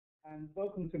And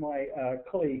welcome to my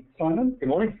colleague Simon. Good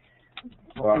morning.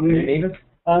 Or afternoon even.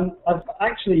 I've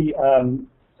actually,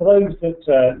 for those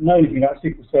that know anything about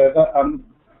SQL Server,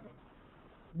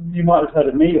 you might have heard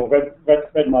of me or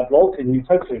read my blog, and you've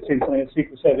hopefully seen something at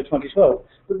SQL Server 2012.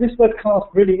 But this webcast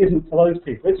really isn't for those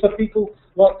people. It's for people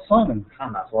like Simon.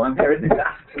 And that's why I'm here, isn't it? To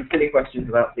ask some silly questions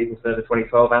about SQL Server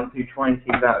 2012 and to try and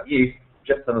tease out of you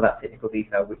just some of that technical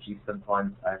detail which you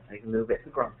sometimes take a little bit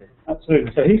for granted.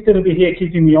 Absolutely. So he's going to be here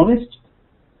keeping me honest.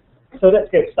 So let's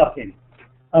get stuck in.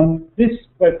 This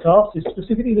webcast is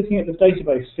specifically looking at the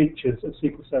database features of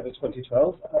SQL Server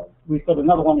 2012. We've got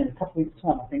another one in a couple of weeks'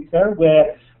 time, I think, Sarah,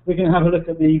 where we're going to have a look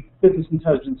at the business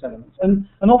intelligence elements. And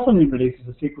often in releases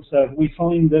of SQL Server, we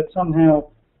find that somehow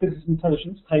business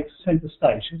intelligence takes centre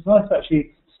stage. It's nice to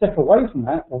actually step away from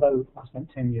that, although I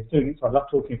spent 10 years doing it, so I love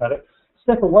talking about it.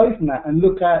 Step away from that and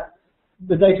look at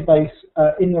the database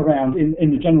in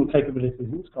the general capabilities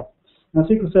it's got. Now,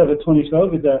 SQL Server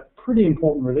 2012 is a pretty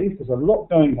important release. There's a lot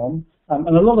going on,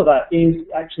 and a lot of that is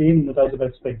actually in the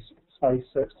database space, so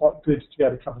it's quite good to be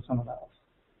able to cover some of that off.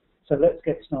 So let's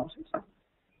get started.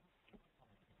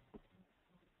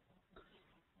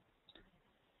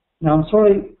 Now, I'm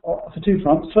sorry for two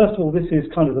fronts. First of all, this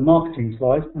is kind of the marketing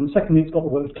slide, and secondly, it's got the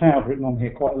word cloud written on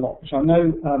here quite a lot, which I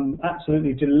know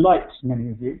absolutely delights many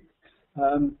of you.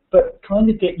 But kind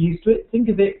of get used to it. Think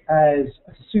of it as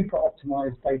a super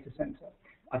optimized data center.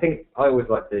 I think I always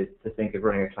like to think of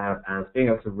running a cloud as being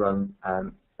able to run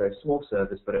very small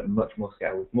servers, but at much more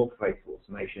scale, with more pervasive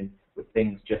automation, with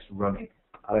things just running.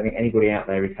 I don't think anybody out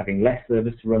there is having less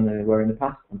servers to run than they were in the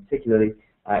past, and particularly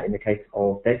in the case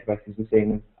of databases, we're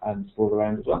seeing them sprawled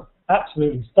around as well.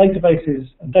 Absolutely. Databases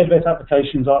and database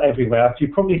applications are everywhere. If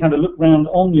you probably had a look around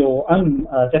on your own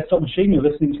desktop machine you're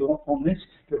listening to on this,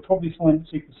 you'll probably find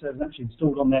SQL Server is actually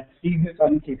installed on there, even if it's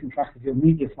only keeping track of your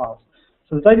media files.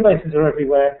 So the databases are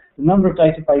everywhere. The number of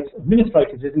database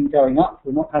administrators isn't going up.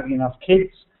 We're not having enough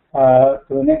kids for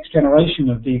the next generation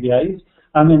of DBAs.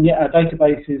 And then yet our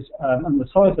databases and the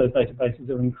size of those databases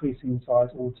are increasing in size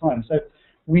all the time. So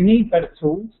we need better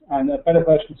tools and a better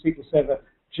version of SQL Server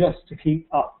just to keep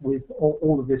up with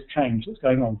all of this change that's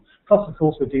going on. Plus, of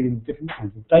course, we're dealing with different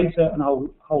kinds of data and a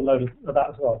whole load of that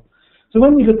as well. So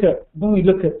when we look at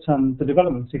the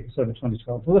development of SQL Server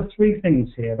 2012, there are three things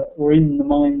here that were in the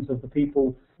minds of the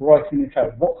people writing the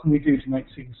code. What can we do to make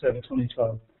SQL Server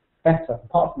 2012 better,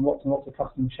 apart from lots and lots of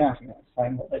customers shouting at us,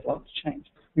 saying what they'd like to change?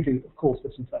 We do, of course,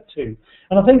 listen to that too.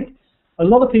 And I think a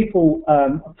lot of people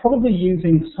are probably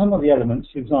using some of the elements,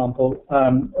 for example,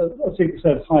 of SQL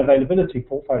Server's high availability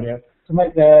portfolio to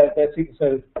make their SQL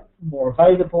Server more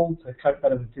available, to cope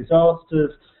better with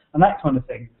disasters, and that kind of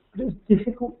thing. But it's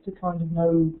difficult to kind of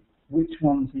know which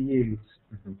ones to use.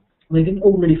 Mm-hmm. They didn't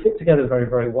all really fit together very,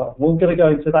 very well. We're going to go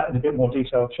into that in a bit more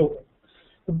detail shortly.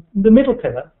 The middle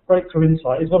pillar, breakthrough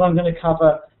insight, is what I'm going to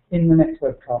cover in the next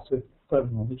webcast with further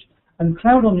knowledge. And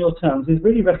cloud on your terms is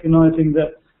really recognizing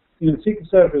that SQL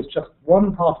Server is just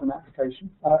one part of an application,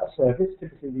 a service,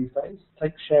 typically these days.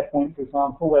 Take SharePoint, for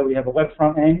example, where we have a web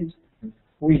front end,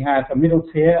 we have a middle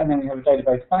tier, and then we have a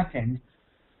database back end.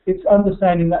 It's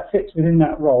understanding that fits within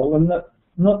that role, and that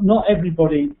not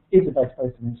everybody is a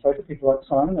database administrator. People like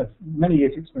Simon have many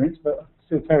years' experience, but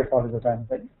still terrified of the damn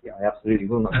thing. Yeah, I absolutely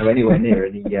will not go anywhere near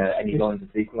any lines of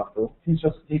SQL at all. He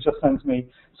just sends me.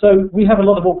 So we have a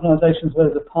lot of organisations where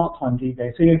there's a part-time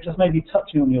DBA, so you're just maybe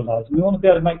touching on your lives. And we want to be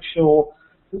able to make sure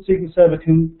that SQL Server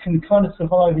can kind of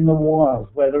survive in the wild,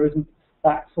 where there isn't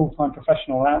that full-time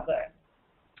professional out there.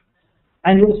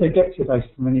 And you also get your data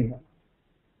from anywhere.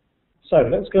 So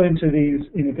let's go into these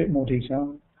in a bit more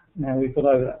detail. Now we've got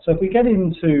over that. So if we get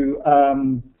into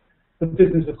the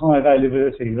business of high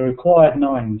availability, the required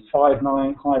 9, 5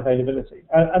 9 high availability.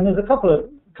 And there's a couple of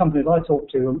companies I talk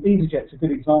to, and EasyJet's a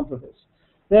good example of this.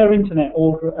 Their internet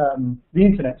order, the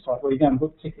internet site where you go and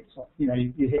book tickets, you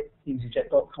hit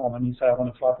easyjet.com and you say I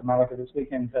want to fly to Malaga this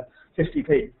weekend for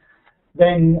 50p.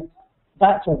 Then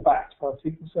that's all backed by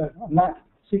SQL Server, and that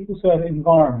SQL Server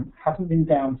environment hasn't been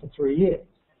down for 3 years.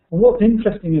 And what's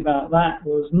interesting about that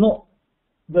was not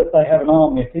that they have an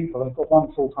army of people, they've got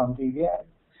one full-time DBA.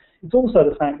 It's also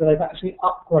the fact that they've actually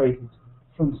upgraded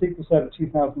from SQL Server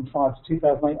 2005 to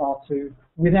 2008 R2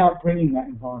 without bringing that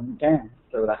environment down.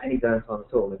 So without any downtime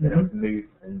at all, they've been able to move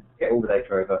and get all the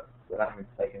data over without having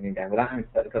to take anything down, without having to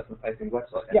take the customer-facing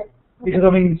website down. Yeah, because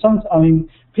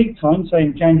peak time, say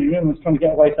in January, everyone's trying to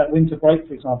get away to that winter break,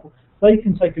 for example, they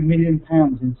can take £1 million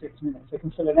in 6 minutes. They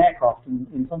can fill an aircraft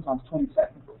in sometimes 20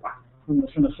 seconds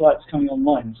from the flights coming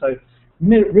online. So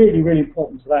really, really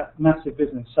important to that massive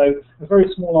business. So a very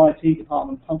small IT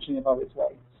department punching above its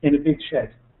weight in a big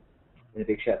shed. in a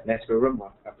big shed, and SQL runway.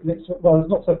 Well, it's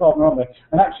not so far from runway.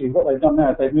 And actually, what they've done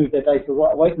now is they've moved their data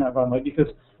right away from that runway, because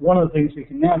one of the things we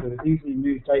can now do is easily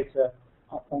move data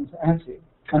up onto Azure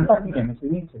and back again if we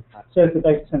need to. So if the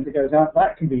data center goes out,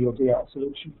 that can be your DL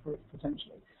solution for it,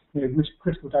 potentially. You know, which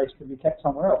critical data can be kept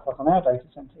somewhere else, like on our data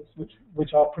centers,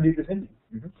 which are pretty resilient.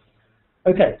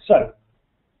 Okay, so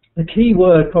the key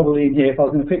word probably in here, if I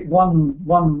was going to pick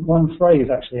one phrase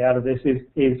actually out of this,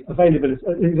 is availability.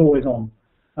 Is always on,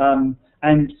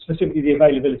 and specifically the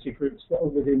availability groups that are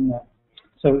within that.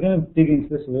 So we're going to dig into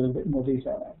this a little bit more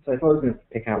detail now. So if I was going to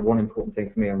pick out one important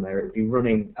thing for me on there, it would be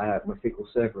running my SQL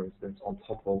Server instance on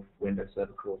top of Windows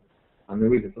Server Core. And the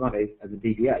reason for that is, as a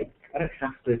DBA, I don't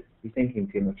have to be thinking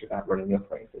too much about running the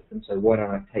operating system, so why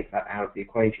don't I take that out of the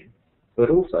equation?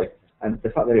 But also, the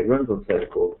fact that it runs on Server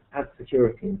Core adds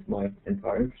security into my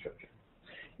entire infrastructure.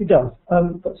 It does.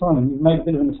 But Simon, you've made a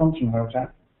bit of an assumption here,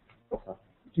 Jack. What's that?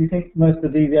 Do you think most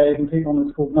of the DBAs and people on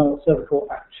this call know what Server Core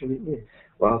actually is?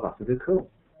 Well, that's a good call.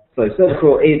 So Server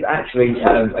Core is actually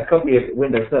a copy of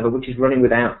Windows Server which is running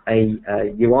without a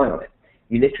UI on it.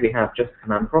 You literally have just a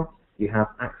command prompt, you have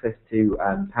access to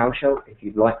PowerShell if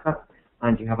you'd like that,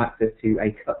 and you have access to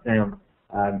a cut-down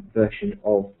version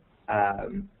of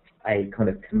a kind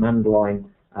of command line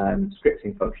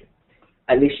scripting function.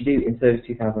 At least you do in Service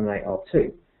 2008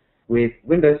 R2. With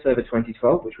Windows Server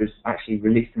 2012, which was actually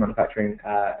released to manufacturing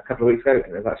a couple of weeks ago,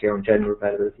 and it was actually on general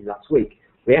availability last week,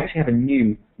 we actually have a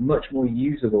new, much more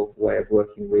usable way of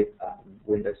working with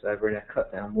Windows Server in a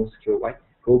cut-down, more secure way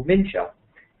called MinShell.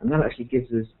 And that actually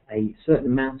gives us a certain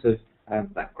amount of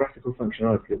that graphical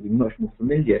functionality that will be much more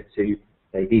familiar to,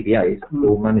 say, DBAs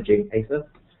for managing a server.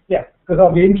 Yeah, because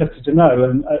I'd be interested to know,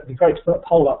 and it'd be great to put a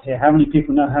poll up here, how many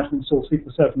people know how to install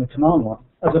SQL Server from the command line,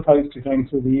 as opposed to going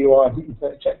through the UI and hitting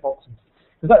 30 checkboxes.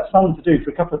 Because that's fun to do for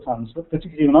a couple of times, but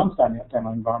particularly when I'm standing up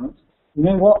demo environments. You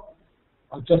know what?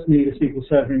 I just need a SQL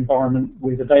Server environment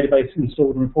with a database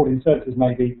installed and reporting services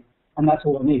maybe, and that's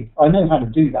all I need. I know how to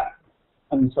do that,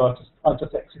 and so I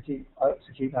just execute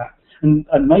that. And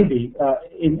maybe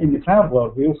in the cloud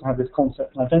world we also have this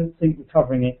concept, and I don't think we're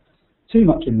covering it too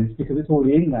much in this because it's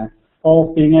already in there,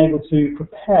 of being able to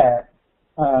prepare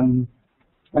an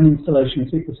installation of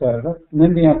SQL Server and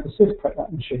then being able to sysprep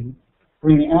that machine,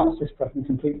 bring it out of sysprep and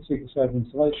complete the SQL Server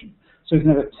installation. So we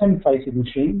can have a templated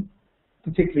machine,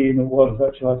 particularly in the world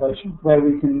of virtualization, where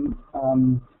we can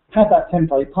have that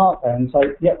template part there and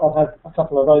say, yep, I'll have a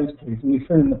couple of those please, and we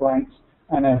fill in the blanks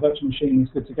and our virtual machine is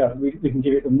good to go. We can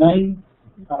give it the name,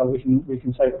 we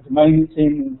can say what domain it's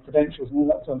in, credentials and all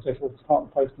that so on and so forth as part of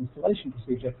the post-installation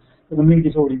procedure, but the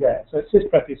media is already there. So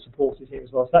sysprep is supported here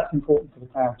as well, so that's important for the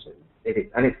cloud too. It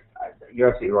is, and you're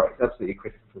absolutely right, it's absolutely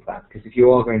critical for that, because if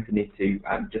you are going to need to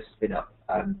just spin up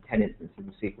 10 instances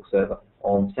of SQL Server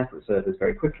on separate servers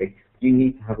very quickly, you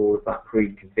need to have all of that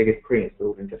pre-configured,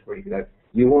 pre-installed and just ready to go.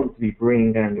 You want to be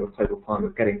bringing down your total time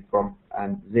of getting from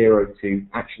 0 to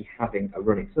actually having a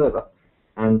running server,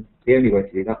 and the only way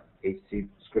to do that is to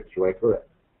script your way through it.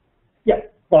 Yeah,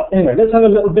 well anyway, let's have a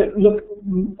little bit look,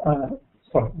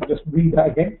 sorry, I'll just read that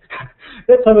again.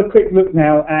 Let's have a quick look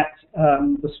now at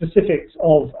the specifics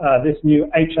of this new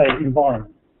HA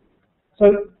environment.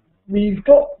 So we've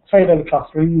got failover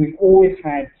clustering. We've always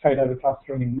had failover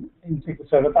clustering in SQL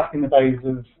Server back in the days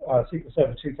of SQL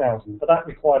Server 2000, but that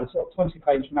required a sort of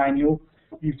 20-page manual.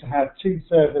 You used to have two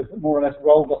servers that more or less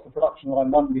rolled off the production line,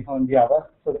 one behind the other,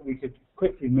 so that we could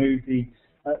quickly move the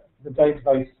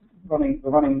database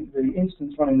the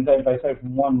instance running the database over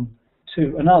from one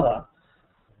to another.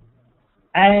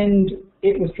 And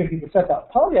it was tricky to set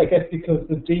up, partly I guess because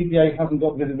the DBA hasn't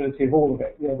got visibility of all of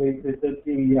it. You know,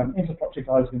 the infrastructure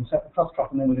guys are going to set the cluster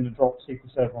up and then we're going to drop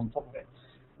SQL Server on top of it.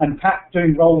 And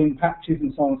doing rolling patches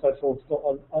and so on and so forth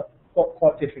got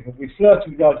quite difficult. We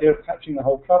flirted with the idea of patching the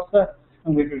whole cluster,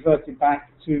 and we've reverted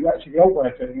back to actually the old way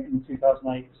of doing it in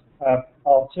 2008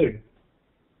 R2.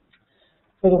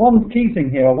 So the one key thing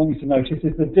here I want you to notice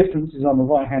is the differences on the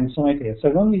right-hand side here. So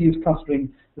when we use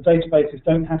clustering, the databases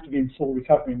don't have to be in full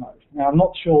recovery mode. Now I'm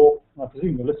not sure, I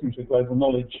presume you're listening to a Global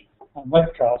Knowledge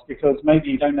webcast, because maybe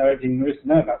you don't know everything there is to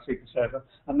know about SQL Server,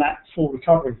 and that full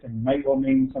recovery thing may well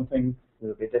mean something a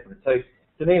little bit different. So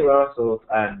to me, when I saw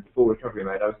full recovery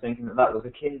mode, I was thinking that was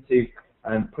akin to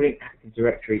putting Active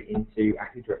Directory into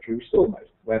Active Directory restore mode,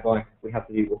 whereby we have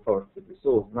to do authoritative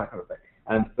restores and that kind of thing.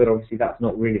 But obviously that's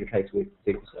not really the case with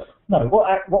SQL Server. No,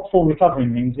 what full recovery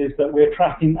means is that we're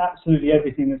tracking absolutely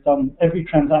everything that's done, every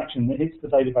transaction that hits the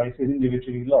database is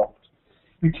individually logged.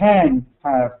 You can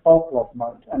have bulk log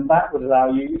mode, and that would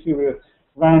allow you, if you were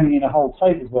ramming in a whole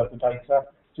table's worth of data,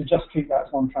 to just treat that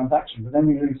as one transaction, but then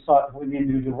we lose sight of all the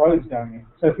individual rows going in.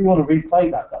 So if you want to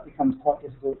replay that, that becomes quite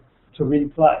difficult to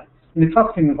replay. In a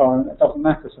clustering environment, that doesn't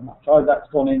matter so much. Either that's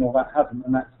gone in or that hasn't,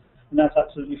 and that's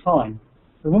absolutely fine.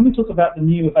 But when we talk about the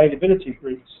new availability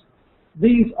groups,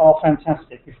 these are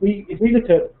fantastic. If we look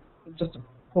at, just to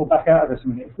pull back out of this a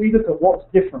minute, if we look at what's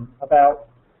different about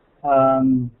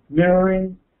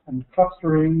mirroring and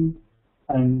clustering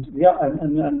and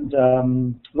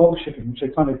log shipping, which are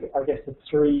kind of, I guess, the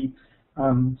three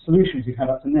solutions we've had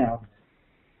up to now.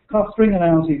 Clustering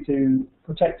allows you to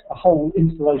protect a whole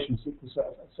installation of SQL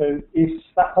Server. So if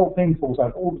that whole thing falls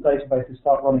over, all the databases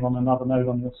start running on another node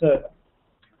on your server.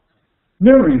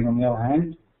 Mirroring, on the other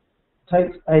hand,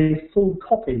 takes a full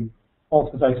copy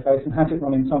of the database and has it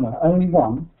running somewhere. Only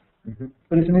one,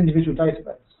 but it's an individual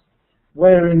database.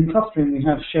 Where in clustering we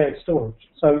have shared storage.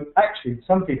 So actually,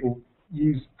 some people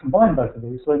combine both of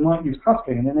these. So they might use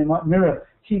clustering and then they might mirror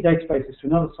key databases to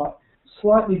another site,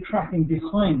 slightly tracking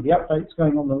behind the updates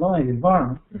going on the live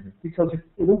environment, because if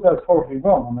it all goes horribly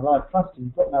wrong on the live cluster,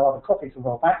 you've got no other copy to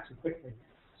roll back to quickly.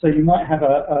 So you might have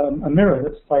a mirror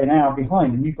that's, say, an hour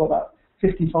behind, and you've got that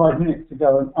 55 minutes to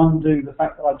go and undo the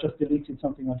fact that I just deleted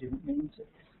something I didn't mean to.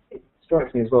 It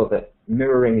strikes me as well that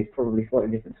mirroring is probably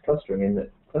slightly different to clustering, in that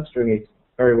clustering is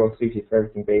very well suited for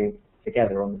everything being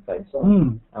together on the same site.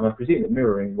 And I presume that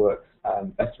mirroring works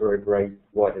better over a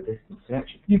wider distance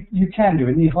connection. You can do.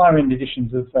 In the higher end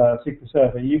editions of SQL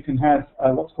Server, you can have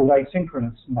what's called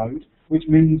asynchronous mode, which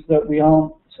means that we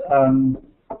aren't,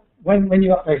 when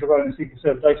you update a row in a SQL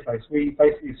Server database, we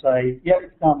basically say, yeah,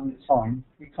 it's done, it's fine.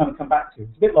 We kind of come back to it.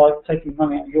 It's a bit like taking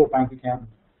money out of your bank account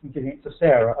and giving it to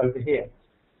Sarah over here.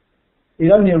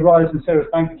 It only arrives in Sarah's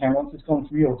bank account once it's gone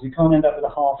from yours. You can't end up with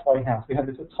a halfway house. We have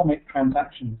this atomic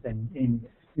transaction thing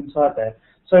inside there.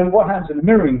 So what happens in a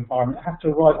mirroring environment, it has to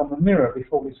arrive on the mirror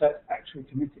before we say it's actually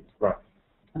committed. Right.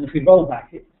 And if we roll back,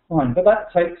 it's fine. But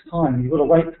that takes time. You've got to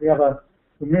wait for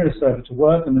the mirror server to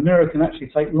work, and the mirror can actually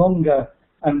take longer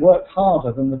and work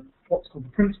harder than what's called the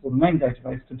principal, the main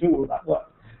database, to do all of that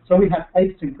work. So we have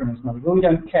asynchronous mode, but we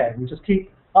don't care. We just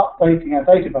keep updating our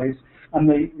database, and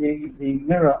the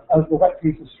mirror, over the wet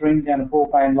piece of string down a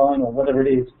broadband line or whatever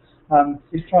it is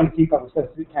trying to keep up as best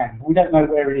as it can. But we don't know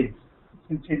where it is. It's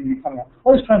continually coming up.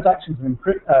 Those transactions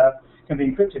can be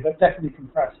encrypted, but definitely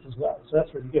compressed as well. So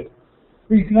that's really good.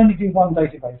 But you can only do one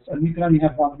database, and you can only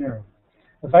have one mirror.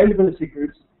 Availability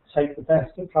groups take the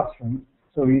best at clustering.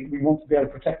 So we want to be able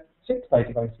to protect 6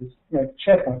 databases.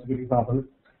 SharePoint's a good example.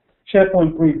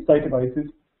 SharePoint breeds databases,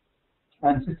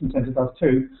 and System Center does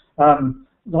too.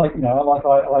 Like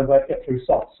I get through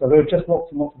SOS. So there are just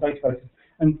lots and lots of databases,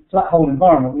 and for that whole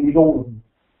environment, we need all of them.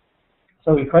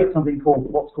 So we create something called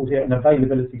what's called here an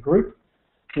availability group.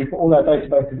 We put all our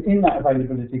databases in that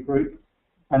availability group,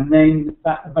 and then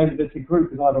that availability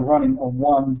group is either running on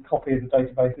one copy of the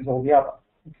databases or the other.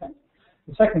 Okay.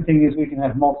 The second thing is we can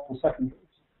have multiple secondaries.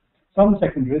 Some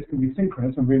secondaries can be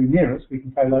synchronous and really near us. We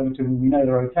can fail over to when we know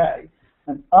they're okay.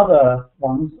 And other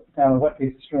ones down a wet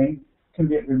piece of string can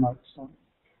be at remote sites.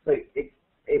 So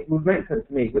it would make sense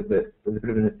to me with a bit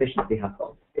of an efficiency hat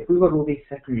on. If we've got all these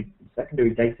secondary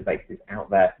databases out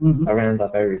there around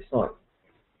our various sites,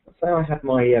 say I had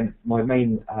my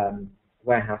main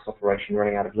warehouse operation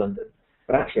running out of London,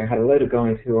 but actually I had a load of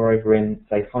guys who are over in,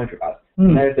 say, Hyderabad.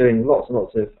 They're doing lots and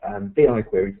lots of BI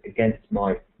queries against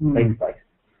my database.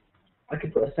 I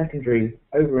could put a secondary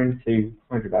over into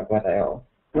Hyderabad where they are,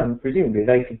 and presumably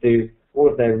they could do all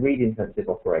of their read-intensive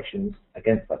operations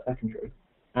against that secondary.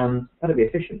 And that'd be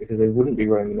efficient because they wouldn't be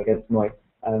running them against my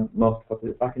master copy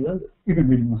that's back in London. You've been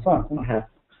reading the site, haven't you? I have.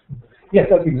 Yes,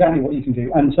 that's exactly what you can do.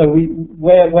 And so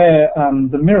where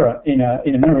the mirror in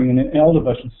a mirroring in older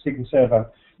versions of SQL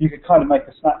Server, you could kind of make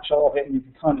a snapshot of it, and you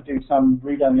could kind of do some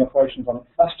read-only operations on it.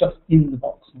 That's just in the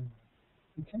box now.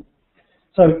 Okay.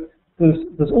 So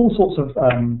there's all sorts of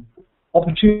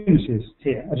opportunities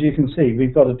here. As you can see,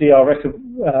 we've got a DR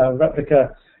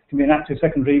replica, can be an active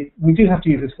secondary. We do have to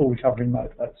use this full recovery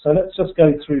mode, though. So let's just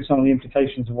go through some of the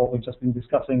implications of what we've just been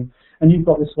discussing. And you've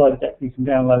got this slide deck you can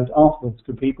download afterwards,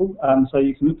 good people. So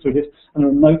you can look through this, and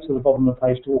there are notes at the bottom of the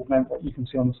page to augment what you can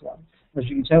see on the slide. As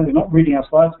you can tell, we're not reading our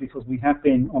slides because we have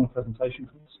been on a presentation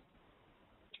course.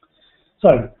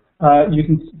 So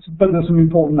but there's some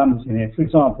important numbers in here. For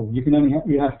example,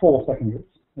 you have 4 secondaries,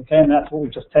 okay, and that's what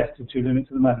we've just tested to limit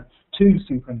to the moment. 2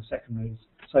 synchronous secondaries,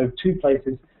 so 2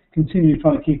 places, continue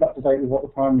trying to keep up to date with what the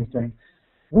primary is doing.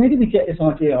 Where did we get this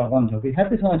idea, I wonder? We had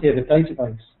this idea of a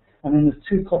database, and then there's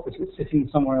 2 copies that's sitting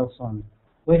somewhere else, Simon.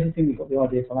 Where do you think we got the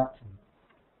idea for that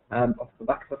from? Off the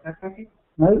back of a package?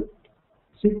 No,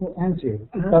 SQL Answer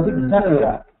does exactly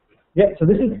that. Yeah, so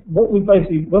this is what we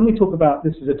basically, when we talk about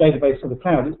this as a database for the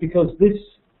cloud, it's because this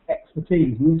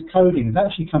expertise and this coding has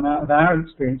actually come out of our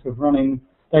experience of running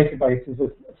databases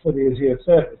for the Azure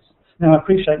service. Now, I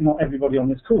appreciate not everybody on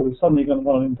this call is suddenly going to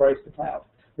want to embrace the cloud.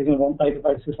 They're going to want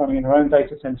databases running in their own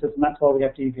data centers, and that's why we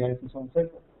have DBAs and so on and so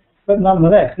forth. But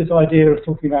nonetheless, this idea of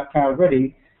talking about cloud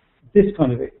ready, this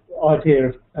kind of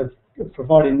idea of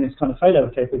providing this kind of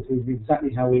failover capability is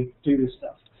exactly how we do this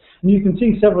stuff. And you can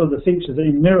see several of the features that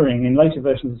are mirroring in later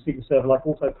versions of SQL Server, like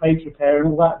auto page repair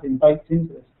and all that being baked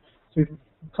into this. So we've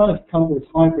kind of come up with this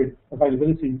hybrid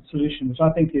availability solution, which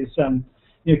I think is,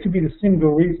 could be the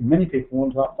single reason many people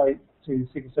want to update to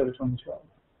SQL Server 2012.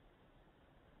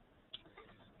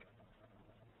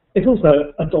 It's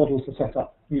also a doddle to set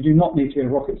up. You do not need to be a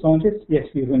rocket scientist. Yes,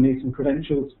 you're going to need some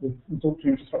credentials with talk to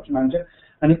your infrastructure manager,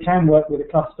 and it can work with a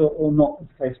cluster or not, as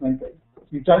the case may be.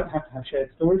 You don't have to have shared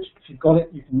storage. If you've got it,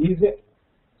 you can use it.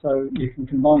 So you can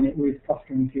combine it with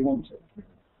clustering if you want to.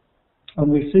 And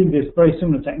we see this very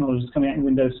similar technologies coming out in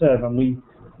Windows Server, and we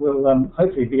will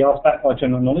hopefully be asked back by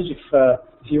general knowledge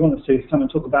if you want us to come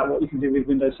and talk about what you can do with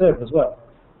Windows Server as well.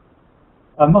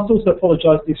 I must also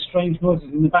apologise for these strange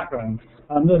noises in the background.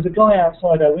 There's a guy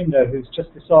outside our window who's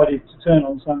just decided to turn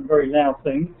on some very loud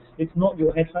thing. It's not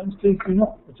your headphones. Please do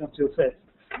not adjust your set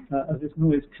as this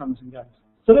noise comes and goes.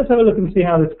 So let's have a look and see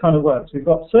how this kind of works. We've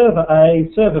got Server A,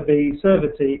 Server B,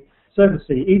 Server C,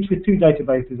 each with two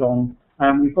databases on,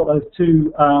 and we've got those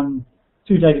two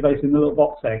databases in the little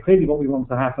box there. Clearly what we want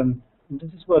to happen, and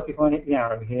does this work if I hit the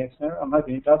arrow here, Sarah? I'm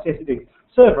hoping it does. Yes, it does.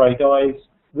 Server A, guys,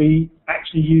 we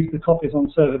actually use the copies on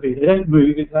Server B. They don't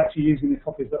move, it's actually using the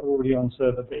copies that are already on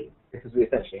Server B. Because we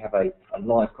essentially have a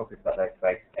live copy of that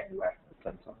database everywhere at the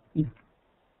same time. Yeah.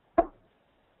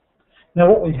 Now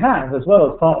what we have as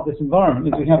well as part of this environment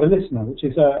is we have a listener, which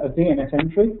is a DNS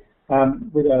entry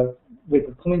with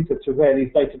a pointer to where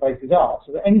these databases are,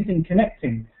 so that anything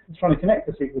connecting, trying to connect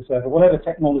to SQL Server, whatever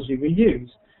technology we use,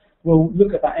 will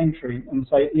look at that entry and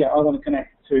say, yeah, I want to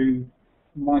connect to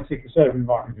my SQL Server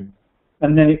environment.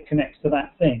 And then it connects to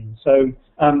that thing. So,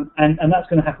 and that's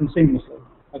going to happen seamlessly,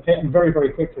 okay, and very,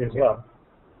 very quickly as well.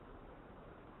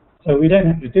 So we don't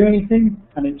have to do anything,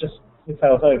 and it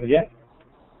fails over, yeah?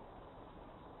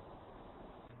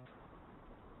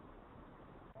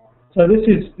 So this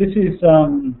is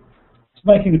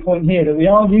making the point here that we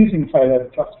are using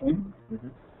failover clustering,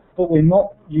 but we're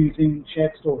not using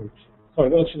shared storage. Sorry,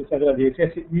 what I should have said earlier is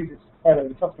yes, it uses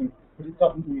failover clustering, but it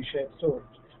doesn't use shared storage.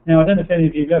 Now, I don't know if any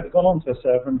of you have ever gone onto a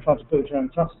server and tried to build your own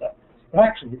cluster, but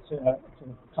actually it's a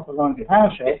couple of lines of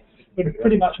PowerShell, but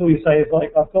pretty much all you say is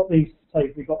like, I've got these,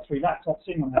 say we've got 3 laptops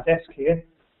sitting on our desk here,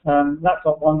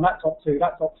 laptop 1, laptop 2,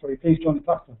 laptop 3, please join the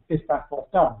cluster, this, that,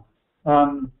 done.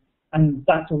 And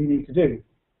that's all you need to do.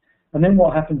 And then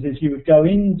what happens is you would go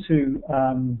into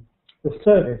the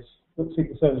service that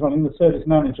SQL Server is running, the service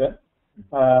manager,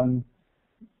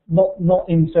 not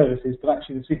in services, but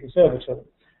actually the SQL Server tool.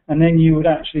 And then you would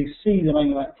actually see the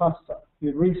name of that cluster.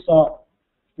 You'd restart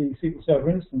the SQL Server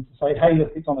instance and say, hey,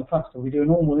 look, it's on a cluster. We do a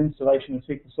normal installation of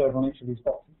SQL Server on each of these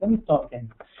boxes. Let me start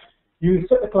again. You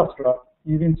set the cluster up.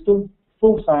 You've installed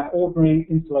full fat, ordinary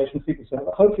installation of SQL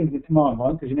Server, hopefully in the command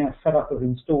line, because you're now fed up of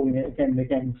installing it again and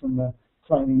again from the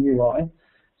flaming UI.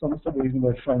 So I'm still using the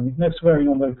word flaming. No swearing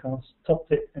on webcasts. Top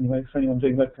tip, anyway, for anyone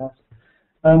doing webcasts.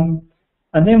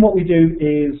 And then what we do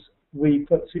is we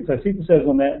put SQL Servers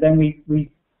on there, then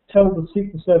we tell the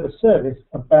SQL Server service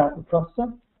about the cluster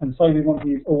and say we want to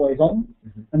use always on,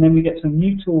 and then we get some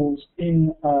new tools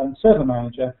in Server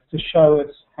Manager to show us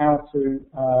how to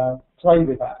play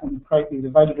with that and create these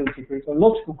availability groups, a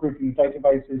logical grouping of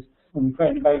databases, and we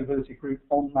create an availability group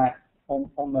on that,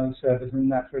 on those servers,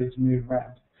 and that's ready to move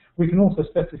around. We can also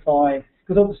specify,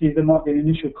 because obviously there might be an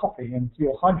initial copy, and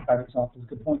your Hyderabad example is a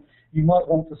good point, you might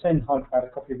want to send Hyderabad a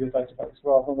copy of your database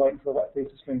rather than waiting for that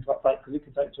data stream to update, because it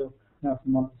could take till now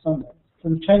from month to Sunday. So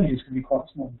the changes can be quite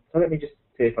small. So let me just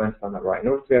see if I understand that right. In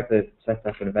order to be able to set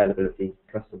up an availability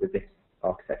cluster with this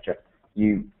architecture,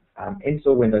 you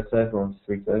install Windows Server onto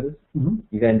 3 servers.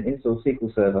 You then install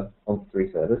SQL Server onto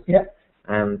 3 servers.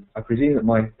 And I presume that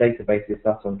my database is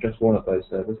sat on just one of those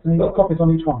servers. And you've got copies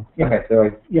on each one. Okay, so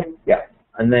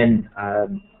and then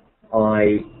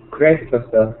I create a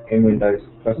cluster in Windows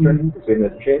Clustering between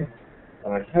those machines,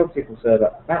 and I tell SQL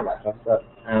Server about that cluster,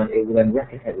 and it will then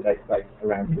replicate the database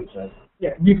around each node.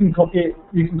 Yeah, you can copy it.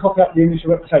 You can copy up the initial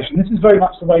replication. This is very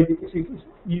much the way that the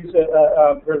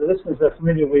listeners are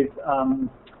familiar with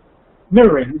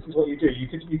mirroring. This is what you do. You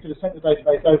could have sent the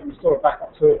database over and store it back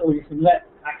up to it, or you can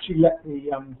actually let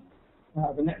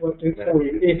the network do it for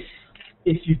you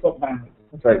if you've got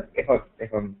bandwidth. So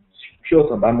if I'm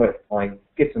short on bandwidth, I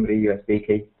give somebody a USB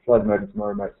key, fly them over to my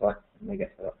remote site, and they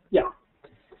get set up. Yeah.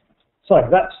 So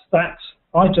that's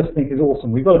I just think is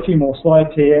awesome. We've got a few more slides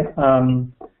here.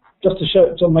 just to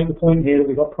show, to make the point here that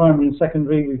we've got primary and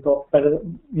secondary, we've got better,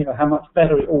 how much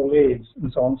better it all is,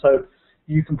 and so on. So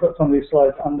you can put some of these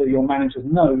slides under your manager's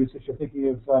nose if you're thinking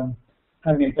of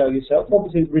having a go yourself.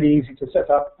 Obviously, it's really easy to set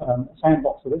up a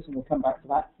sandbox for this, and we'll come back to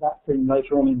that thing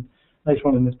later on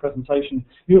in this presentation.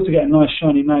 You also get a nice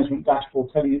shiny management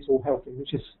dashboard telling you it's all healthy,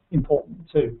 which is important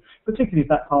too, particularly if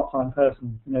that part-time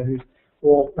person,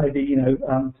 or maybe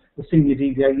the senior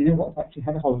DBA, what, I've actually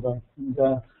had a holiday, and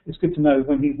it's good to know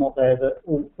when he's not there that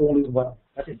all is well.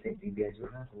 I didn't think DBAs were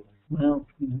on holiday. Well,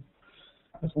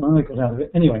 that's what I got out of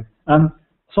it. Anyway,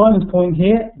 Simon's point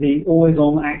here, the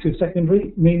always-on active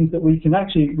secondary, means that we can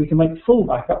make full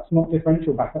backups, not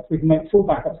differential backups. We can make full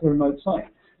backups of a remote site.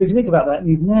 If you think about that,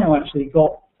 you've now actually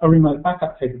got a remote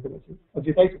backup capability of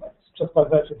your database just by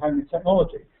virtue of having the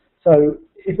technology. So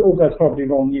if it all goes horribly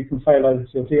wrong, you can fail over to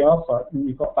your DR site, and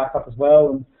you've got backup as well,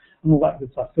 and all that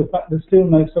good stuff. So there's still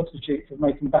no substitute for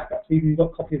making backups. Even if you've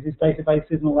got copies of these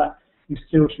databases and all that, you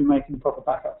still should be making proper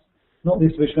backups. Not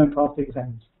least of which you don't pass the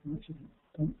exams.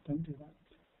 Don't do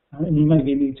that. And you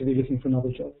maybe need to be looking for another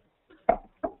job.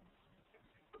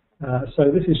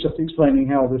 So this is just explaining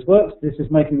how this works. This is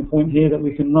making the point here that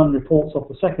we can run reports off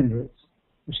the secondaries,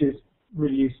 which is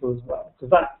really useful as well.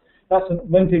 Because that's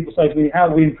when people say to me, how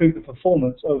do we improve the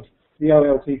performance of the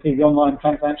OLTP, the online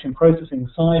transaction processing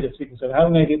side of SQL Server, how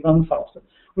do we make it run faster?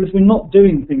 Well, if we're not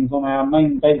doing things on our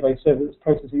main database server that's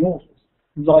processing orders,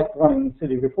 like running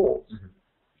silly reports,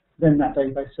 then that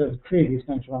database server clearly is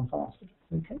going to run faster.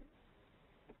 Okay.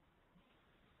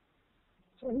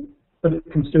 So, but it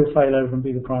can still fail over and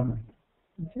be the primary.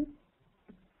 Okay.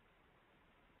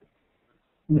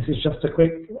 And this is just a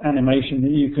quick animation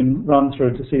that you can run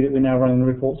through to see that we're now running the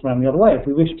reports around the other way if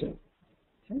we wish to.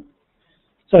 Okay.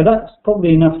 So that's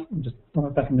probably enough. Just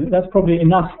back a minute. That's probably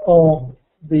enough of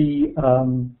the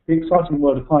exciting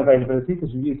word of high availability,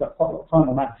 because we've used that quite a lot of time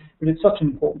on that. But it's such an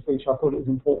important feature, I thought it was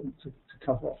important to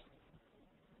cover off.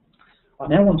 I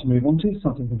now want to move on to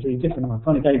something completely different. I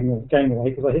kind of gave the game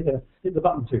away because I hit the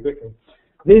button too quickly.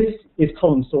 This is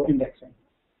column store indexing.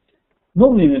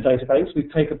 Normally in a database, we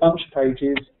take a bunch of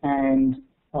pages, and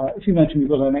if you mention we've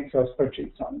got an Excel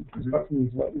spreadsheet, Simon,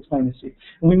 explain this to you,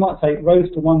 and we might take rows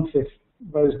 1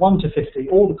 to 50,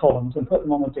 all the columns, and put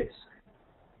them on a disk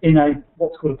in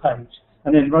what's called a page,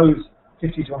 and then rows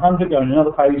 50 to 100 go in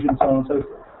another page, and so on and so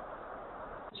forth.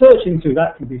 Searching through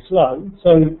that can be slow,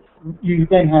 so you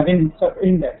then have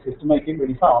indexes to make it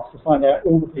really fast, to find out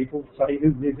all the people, say,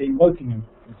 who live in Wokingham,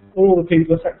 or all the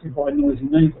people affected by noisy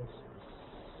neighbours,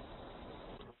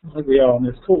 like we are on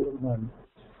this call at the moment.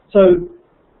 So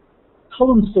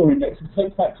column store indexes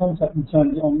takes that concept and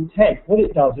turns it on its head. What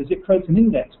it does is it creates an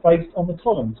index based on the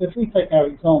column. So if we take our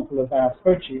example of our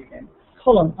spreadsheet again,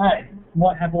 column A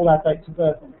might have all our dates of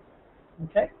birth in it.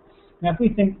 Okay. Now if we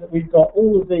think that we've got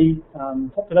all of the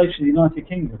population of the United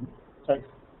Kingdom, say,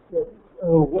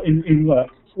 in work,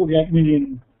 48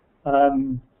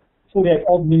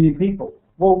 odd million people.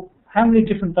 Well, how many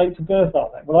different dates of birth are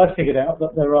there? Well, I figured out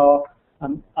that there are,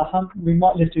 we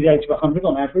might live to the age of 100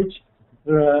 on average.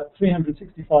 There are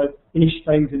 365-ish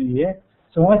days in a year.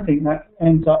 So I think that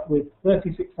ends up with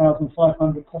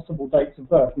 36,500 possible dates of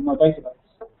birth in my database.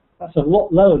 That's a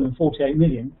lot lower than 48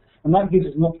 million, and that gives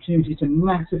us an opportunity to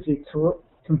massively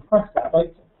compress that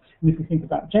data. And if we think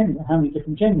about gender, how many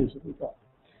different genders have we got?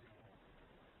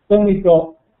 Then we've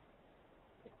got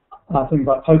things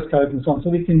like postcodes and so on, so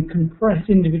we can compress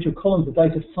individual columns of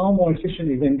data far more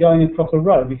efficiently than going across a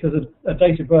row, because a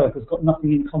date of birth has got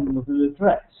nothing in common with an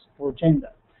address or a gender.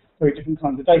 Very different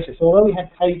kinds of data. So although we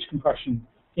had page compression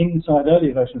inside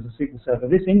earlier versions of SQL Server,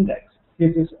 this index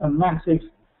gives us a massive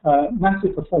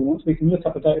performance. We can look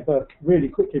up a date of birth really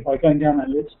quickly by going down that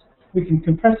list. We can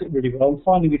compress it really well, and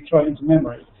finally we throw it into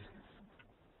memory.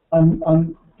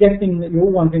 I'm guessing that you're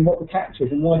all wondering what the catch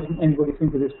is and why didn't anybody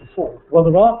think of this before. Well,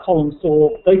 there are column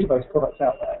store database products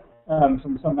out there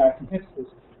from some of our competitors.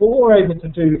 But what we're able to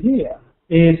do here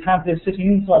is have this sitting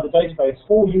inside the database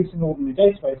for use in ordinary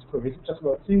database queries. It just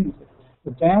works seamlessly.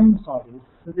 The downside is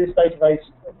that this database,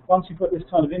 once you put this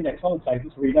kind of index on the table,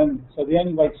 it's read-only. So the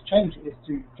only way to change it is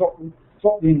to drop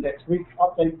the index,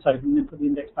 update the table, and then put the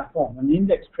index back on. And the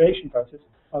index creation process,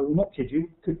 I will not kid you,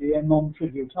 could be a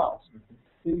non-trivial task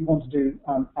that you want to do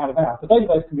out of hours. The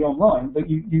database can be online, but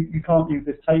you can't use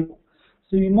this table.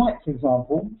 So you might, for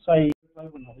example, say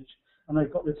global knowledge, and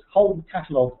they've got this whole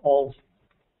catalogue of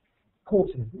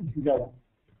courses that you can go on.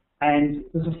 And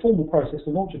there's a formal process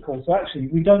to launch a course. So actually,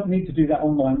 we don't need to do that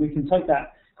online. We can take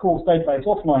that course database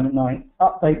offline at night,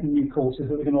 update the new courses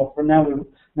that we're going to offer. And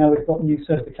now we've got new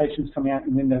certifications coming out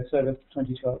in Windows Server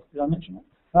 2012. Did I mention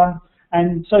that?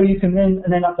 And so you can then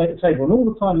update the table. And all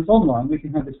the time it's online, we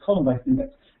can have this column-based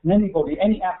index. And anybody,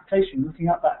 any application looking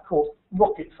up that course,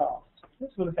 rocket fast.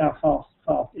 Let's look at how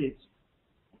fast is.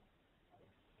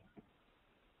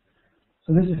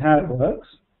 So this is how it works.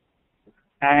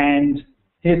 And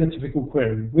here's a typical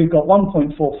query. We've got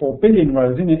 1.44 billion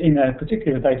rows in a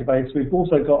particular database. We've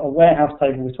also got a warehouse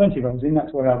table with 20 rows in.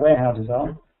 That's where our warehouses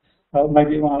are.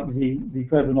 Maybe it might be the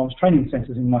global knowledge training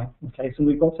centres in my case. And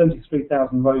we've got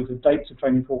 73,000 rows of dates of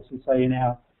training courses, say, in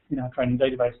our training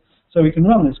database. So we can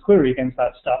run this query against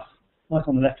that stuff, like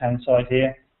on the left-hand side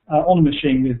here, on a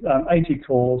machine with 80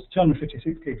 cores,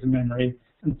 256 gigs of memory,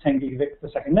 and 10 gigabits per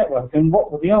second network. And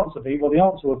what would the answer be? Well, the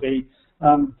answer would be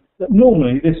that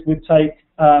normally this would take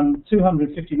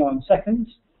 259 seconds.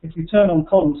 If you turn on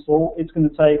column store, it's going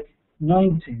to take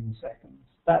 19 seconds.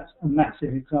 That's a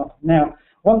massive example. Now,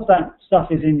 once that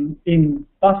stuff is in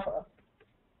buffer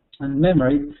and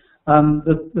memory,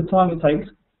 the time it takes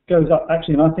goes up.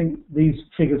 Actually, and I think these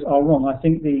figures are wrong. I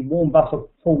think the warm buffer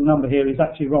pool number here is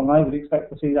actually wrong. I would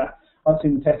expect to see that. I've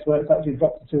seen tests where it's actually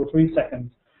dropped to 2 or 3 seconds.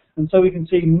 And so we can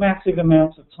see massive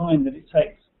amounts of time that it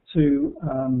takes to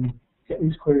get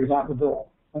these queries out the door.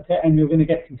 Okay, and you're going to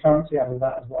get concurrency out of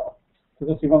that as well.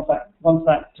 Because obviously once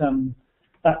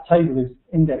that table is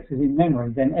indexed in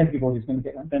memory, then everybody's going to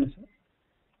get that benefit.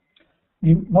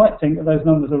 You might think that those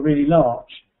numbers are really large.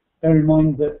 Bear in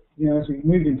mind that as we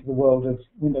move into the world of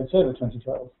Windows Server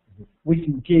 2012, we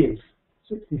can give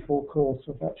 64 cores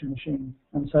to a virtual machine,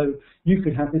 and so you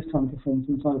could have this kind of performance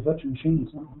inside a virtual machine.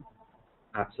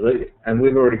 Absolutely, and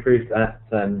we've already proved at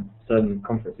some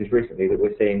conferences recently that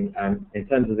we're seeing, in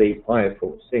terms of the I/O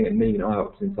ports, seeing 1 million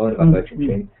IOPS inside of our virtual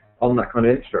machine on that kind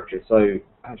of infrastructure. So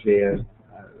actually, a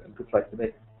good place to be.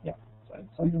 Yeah. So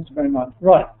thank you very much.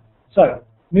 Right. So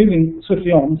moving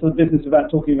swiftly on to the business about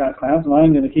talking about clouds, and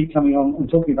I'm going to keep coming on and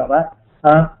talking about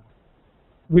that.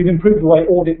 We've improved the way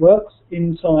audit works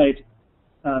inside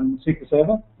SQL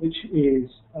Server, which is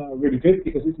really good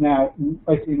because it's now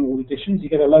basically in all editions. You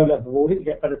get a low level of audit, you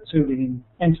get better tooling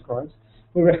in enterprise.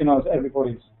 We recognise that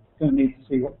everybody's going to need to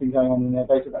see what's been going on in their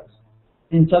database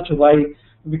in such a way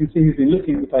that we can see who's been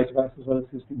looking at the database as well as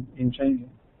who's been changing.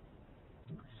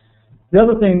 The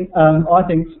other thing I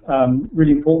think is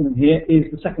really important in here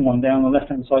is the second one down on the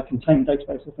left-hand side, contained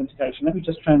database authentication. Let me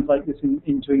just translate this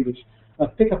into English. I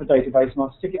pick up a database and I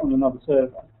stick it on another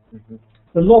server.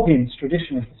 The logins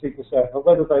traditionally for SQL Server,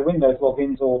 whether they're Windows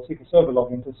logins or SQL Server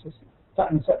logins, are sat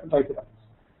in a separate database.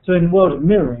 So in the world of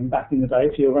mirroring, back in the day,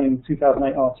 if you're running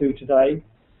 2008 R2 today,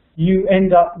 you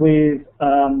end up with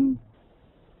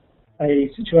a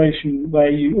situation where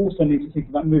you also need to think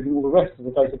about moving all the rest of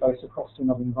the database across to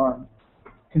another environment.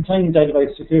 Contained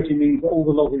database security means that all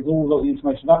the login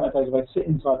information about that database sit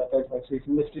inside that database, so you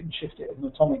can lift it and shift it as an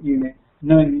atomic unit,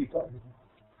 knowing that you've got everything.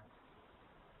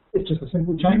 It's just a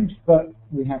simple change, but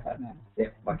we have that now. Yeah,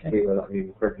 I can see where that would be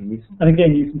incredibly useful. And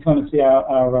again, you can kind of see our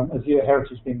Azure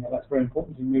heritage being there. That's very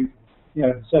important to move.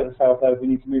 If the server fails over, we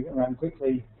need to move it around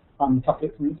quickly, uncouple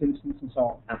it from its instance, and so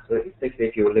on. Absolutely, particularly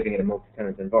if you're living in a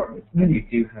multi-tenant environment and you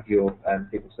do have your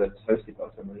SQL service hosted by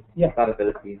somebody. Yeah. That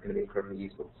ability is going to be incredibly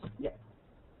useful. Yeah.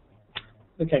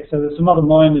 Okay, so there's some other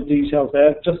minor details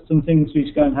there, just some things for you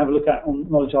to go and have a look at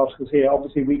on knowledge articles here.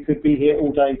 Obviously, we could be here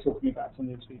all day talking about some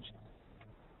of these features.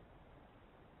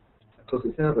 Of course,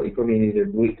 it sounds like you probably need a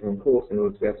week-long course in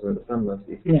order to be able to understand most of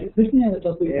these features. Yeah, isn't it that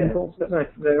does week-long course? That's nice.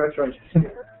 They're very strange.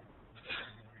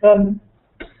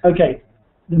 Okay,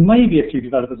 there may be a few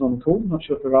developers on the call, I'm not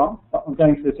sure if there are, but I'm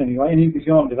going through this anyway, and even if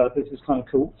you aren't developers, this is kind of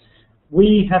cool.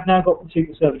 We have now got the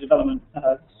SQL Server development,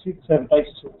 SQL Server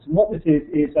data tools, and what this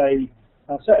is a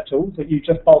set of tools that you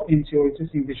just bolt into your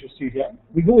existing Visual Studio.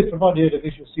 We've always provided a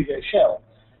Visual Studio shell.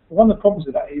 But one of the problems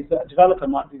with that is that a developer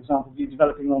might, for example, be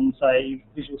developing on, say,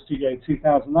 Visual Studio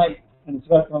 2008 and it's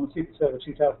developing on the SQL Server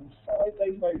 2005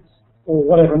 database or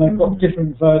whatever, and they've got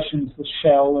different versions of the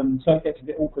shell, and so it gets a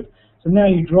bit awkward. So now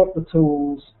you drop the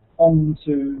tools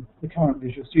onto the current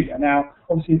Visual Studio. Now,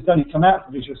 obviously, it's only come out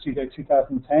for Visual Studio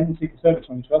 2010, SQL Server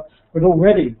 2012, but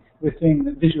already we're seeing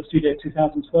that Visual Studio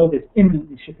 2012 is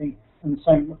imminently shipping, and the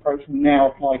same approach will now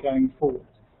apply going forward.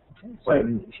 Okay, so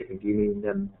imminently shipping, do you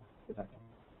mean?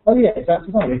 Oh yeah,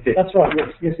 exactly. That's right.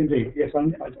 Yes, indeed. Yes, I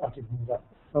did know that.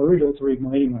 I really ought to read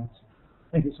my emails.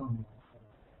 Thank you, Simon.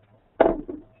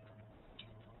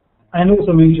 And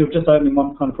also means you're just opening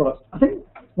one kind of product. I think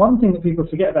one thing that people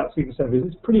forget about SQL Server is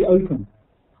it's pretty open.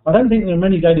 I don't think there are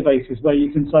many databases where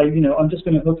you can say, I'm just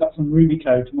going to hook up some Ruby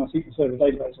code to my SQL Server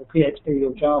database, or PHP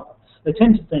or Java. They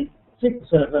tend to think SQL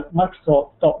Server,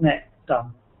 Microsoft, .NET,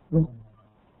 done.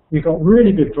 We've got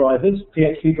really good drivers,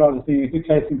 PHP drivers being a good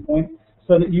case in point,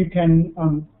 so that you can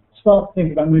start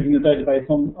thinking about moving your database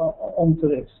onto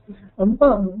this.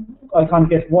 But I kind of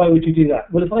guess, why would you do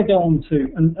that? Well, if I go on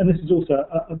to, and this is also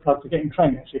a plug for getting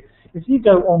trained actually, if you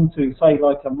go on to, say,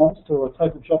 like a Monster or a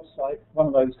Total Jobs site, one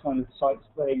of those kind of sites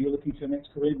where you're looking for your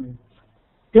next career move,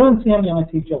 go and see how many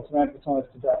IT jobs are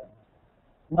advertised today.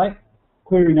 Right?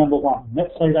 Query number one.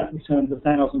 Let's say that returns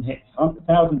 1,000 hits.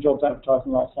 1,000 jobs advertised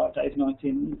in the last 5 days, 90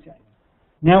 in the UK.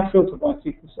 Now filter by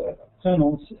SQL Server. Turn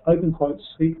on open quotes,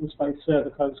 SQL space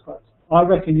server, close quotes. I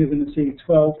reckon you're going to see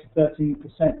 12 to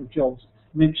 13% of jobs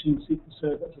mentioning SQL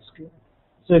Server as a skill.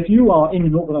 So if you are in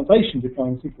an organisation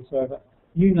deploying SQL Server,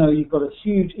 you know you've got a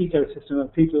huge ecosystem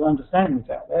of people who understand this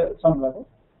out there at some level.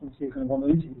 Obviously, you're going to want to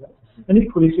interview that. And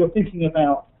equally, if you're thinking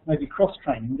about maybe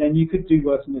cross-training, then you could do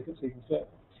worse and look at SQL Server.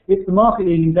 It's the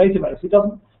market-leading database. It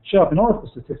doesn't show up in Oracle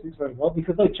statistics very well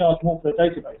because they charge more for their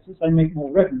databases. They make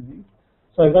more revenue.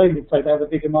 So they would say they have a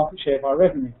bigger market share by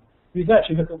revenue. But if you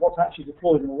actually look at what's actually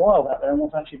deployed in the wild out there and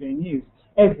what's actually being used,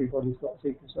 everybody's got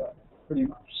SQL Server, pretty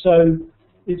much. So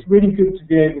it's really good to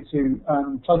be able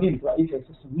to plug into that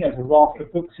ecosystem. There's a raft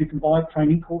of books you can buy,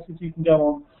 training courses you can go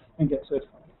on and get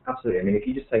certified. Absolutely. I mean, if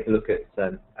you just take a look at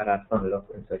our funded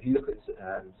offering, so if you look at,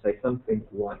 say, something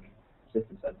like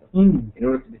System Center, in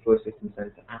order to deploy System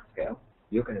Center at scale,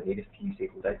 you're going to need a few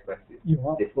SQL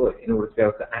databases deployed in order to be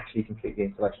able to actually complete the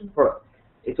installation of the product.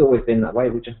 It's always been that way,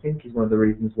 which I think is one of the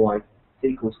reasons why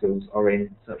SQL skills are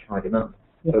in such high demand.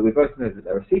 So we both know that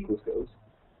there are SQL skills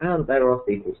and there are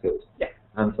SQL skills.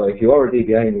 And so if you are a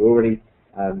DBA and you're already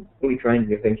fully trained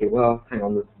and you're thinking, well, hang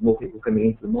on, there's more people coming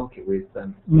into the market with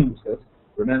SQL skills,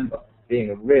 remember, being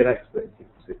a real expert in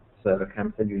SQL Server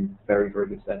can send you in very, very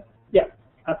good stead. Yeah,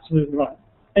 absolutely right.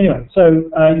 Anyway, so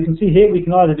you can see here we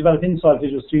can either develop inside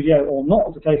Visual Studio or not,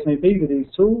 as the case may be, with these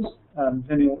tools,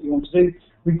 depending on what you want to do.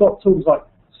 We've got tools like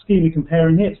schema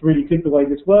comparing here. It's really good the way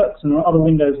this works, and there are other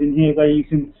windows in here where you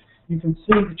can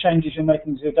see the changes you're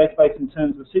making to your database in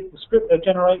terms of SQL script they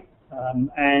generate,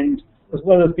 and as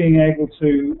well as being able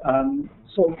to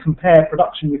sort of compare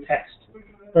production with test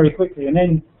very quickly, and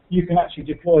then you can actually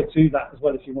deploy to that as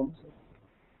well if you want to.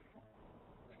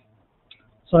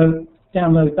 So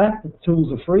download that. The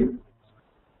tools are free.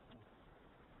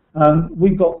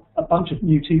 We've got a bunch of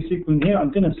new T-SQL in here.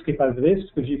 I'm going to skip over this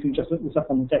because you can just look this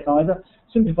up on the deck either.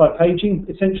 Simplified paging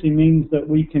essentially means that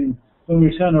we can, when we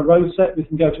return a row set, we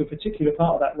can go to a particular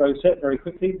part of that row set very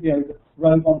quickly.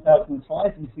 Row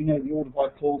 1005, and if we know the order by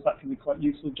clause, that can be quite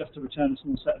useful just to return a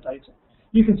small set of data.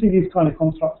 You can see these kind of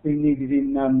constructs being needed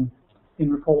in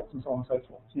reports and so on and so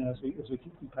forth, as we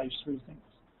keep page through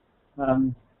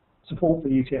things. Support for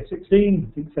UTF-16,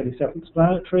 I think fairly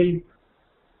self-explanatory.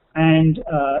 And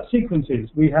sequences.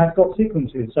 We have got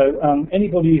sequences. So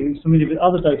anybody who's familiar with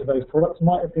other database products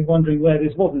might have been wondering where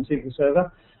this was in SQL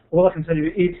Server. All I can tell you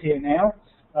it is here now.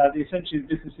 Essentially,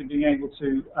 the business of being able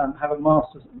to have a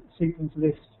master sequence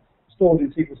list stored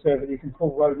in SQL Server that you can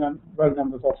pull row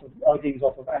numbers off of, IDs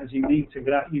off of as you need to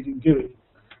without using GUI,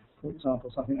 for example,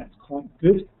 something that's quite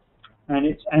good. And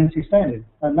it's ANSI standard.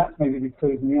 And that's maybe the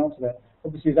clue in the answer there.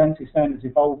 Obviously, as ANSI standards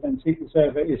evolve, then SQL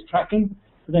Server is tracking.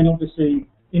 But then obviously,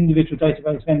 individual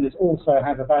database vendors also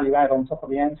have a value add on top of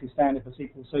the ANSI standard for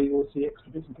SQL, so you will see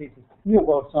extra bits and pieces. In your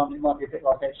world, it might be a bit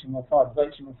like HTML5.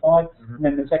 There's HTML5, and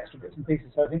then there's extra bits and pieces.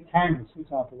 So I think Canvas, for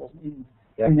example, wasn't in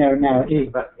there, and now it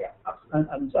is.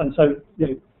 And so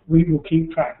we will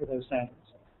keep track of those standards.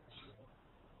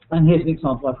 And here's an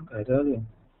example I prepared earlier.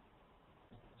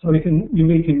 So we can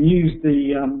use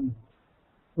the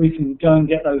we can go and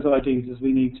get those IDs as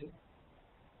we need to,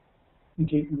 and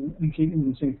keep them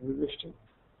in sync if we wish to.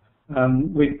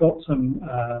 We've got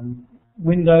some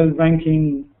window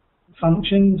ranking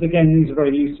functions. Again, these are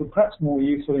very useful, perhaps more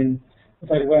useful in a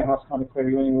data warehouse kind of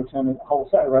query when you return a whole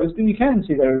set of rows, but you can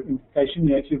see their implication.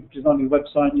 If you're designing a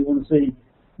website and you want to see,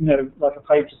 like a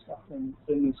page of stuff, then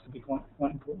this could be quite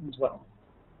important as well.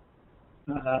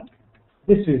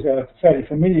 This is a fairly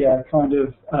familiar kind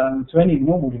of to any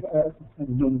normal developer.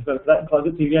 That implies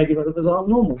that DBA developers aren't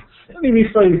normal. Let me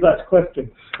rephrase that question.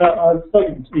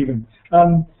 Statement even.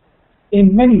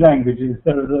 In many languages,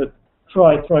 there is a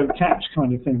try, throw, catch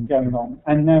kind of thing going on,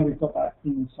 and now we've got that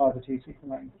inside the T-SQL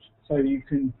language. So you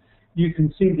can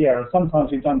see the error.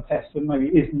 Sometimes we've done tests that maybe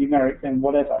is numeric, then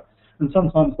whatever, and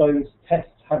sometimes those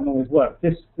tests haven't always worked.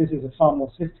 This is a far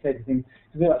more sophisticated thing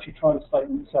because they'll actually try the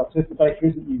statement itself. So if the data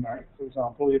isn't numeric, for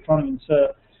example, you're trying to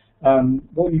insert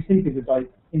what you think is a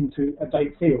date into a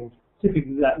date field.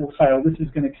 Typically, that will fail. This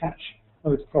is going to catch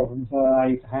those problems and allow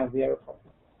you to have the error problem.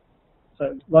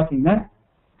 So, liking that.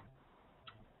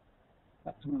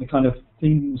 That's my kind of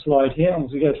theme slide here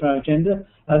as we go through our agenda.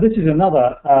 This is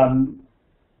another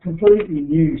completely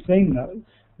new thing, though,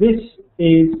 This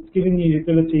is giving you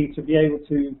the ability to be able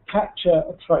to capture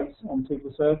a trace on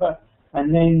SQL Server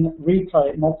and then replay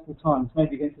it multiple times,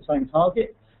 maybe against the same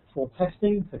target, for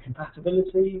testing, for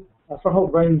compatibility, for a whole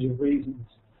range of reasons.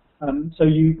 So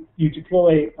you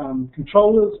deploy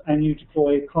controllers and you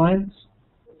deploy clients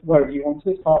wherever you want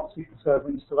to as part of SQL Server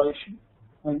installation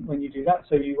when you do that.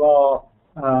 So you are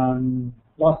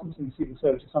licensing SQL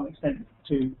Server to some extent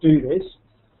to do this.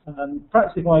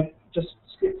 Perhaps if I just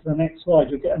skip to the next slide,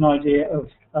 you'll get an idea of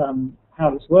how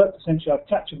this works. Essentially, I've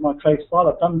captured my trace file.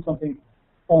 I've done something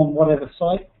on whatever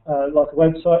site, like a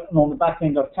website, and on the back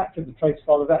end, I've captured the trace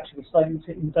file of actually the statements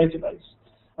in the database.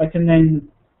 I can then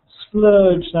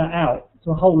splurge that out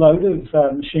to a whole load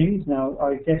of machines. Now,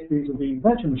 I guess these will be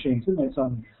virtual machines, isn't it,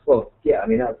 Simon? Well, yeah, I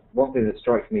mean, that's one thing that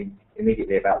strikes me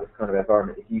immediately about this kind of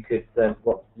environment. If you could,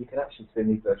 you can actually spin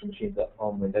these virtual machines up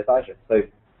on Windows Azure. So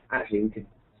actually, we could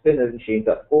spin those machines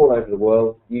up all over the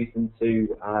world, use them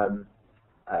to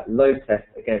load test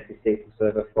against the SQL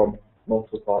Server from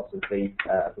multiple parts of the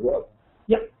world.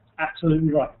 Yep,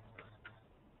 absolutely right.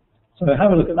 So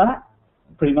have a look at that.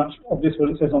 Pretty much obvious what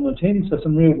it says on the tin, so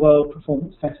some real-world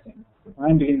performance testing. I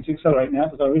am beginning to accelerate now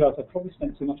because I realise I've probably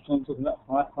spent too much time talking about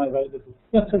high availability.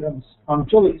 Yeah, so I'm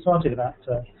jolly excited about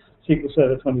SQL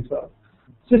Server 2012.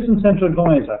 System Center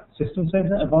Advisor. System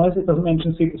Center Advisor doesn't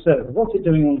mention SQL Server. What's it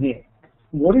doing on here?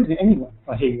 What is it anyway,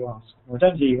 I hear you ask? Well, I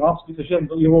don't hear you ask because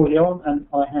you're already on, and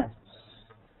I have.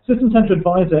 System Center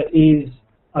Advisor is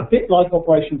a bit like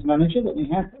Operations Manager that we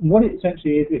have, and what it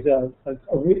essentially is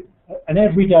an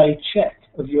everyday check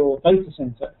of your data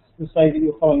center to say that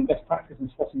you're following best practice and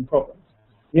spotting problems.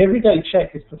 The everyday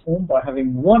check is performed by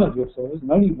having one of your servers,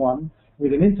 and only one,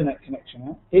 with an internet connection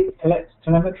out. It collects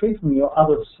telemetry from your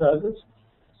other servers,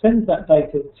 sends that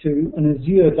data to an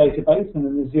Azure database and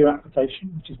an Azure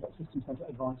application, which is what System Center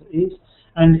Advisor is,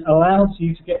 and allows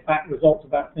you to get back results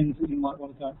about things that you might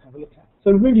want to go and have a look at. So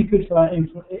really good for that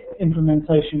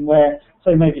implementation where,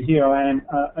 say maybe here I am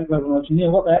a global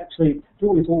engineer, what they actually do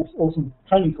all these awesome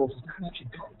training courses, they haven't actually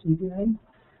got DBA.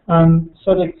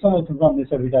 So someone can run this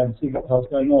every day and see what the hell's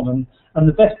going on. And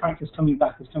the best practice coming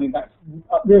back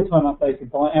real-time updated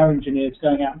by our engineers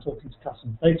going out and talking to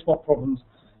customers. They spot problems,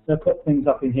 they'll put things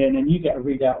up in here, and then you get a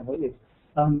readout of what it is.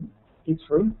 It's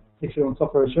free if you're on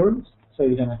software assurance, so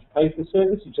you don't have to pay for the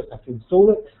service, you just have to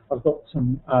install it. I've got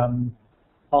some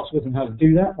articles on how to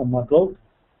do that on my blog.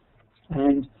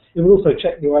 And it will also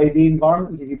check your AD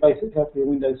environment and give you basic help for your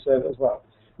Windows server as well.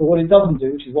 But what it doesn't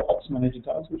do, which is what Ops Manager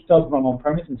does, which does run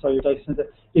on-premise inside your data center,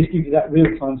 is give you that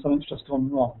real-time something's just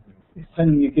gone wrong. It's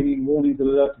telling you, giving you warnings and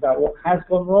alerts about what has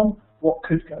gone wrong, what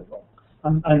could go wrong.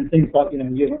 And things like,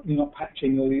 you're not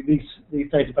patching, or these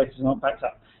databases aren't backed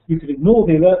up. You could ignore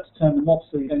the alerts, turn them off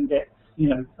so you don't get,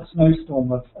 a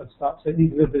snowstorm of stuff. So it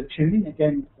needs a little bit of tuning,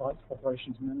 again, like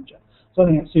Operations Manager. So I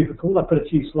think that's super cool. I put a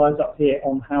few slides up here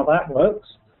on how that works.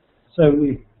 So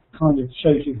we kind of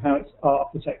shows you how it's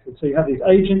architected. So you have these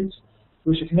agents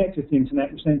which are connected to the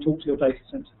internet, which then talk to your data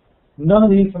center. None of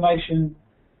the information,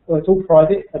 well, it's all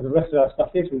private, as the rest of our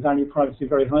stuff is. We value privacy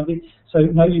very highly. So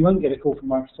no, you won't get a call from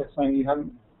Microsoft saying you're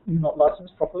not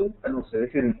licensed properly. And also, this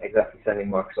isn't exactly sending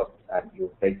Microsoft your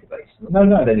database. No.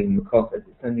 Sending the content,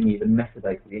 it's sending you the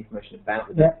metadata, the information about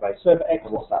the database,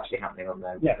 and what's actually happening on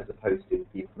there, as opposed to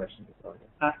the information beside it.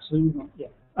 Absolutely not. Yeah.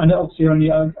 And obviously, you're only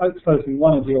exposing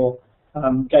one of your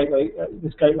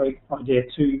this gateway idea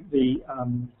to the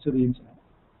internet.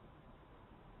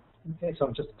 Okay, so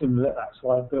I'm just going to let that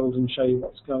slide build and show you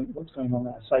what's going on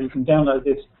there. So you can download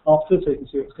this after, so you can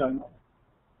see what's going on.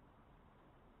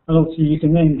 And obviously, you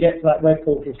can then get to that web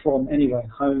portal from anywhere,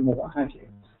 home or what have you,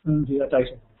 and view that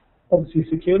data. Obviously,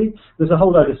 securely. There's a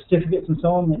whole load of certificates and so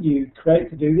on that you create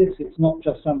to do this. It's not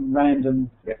just some random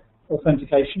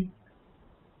authentication.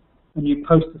 And you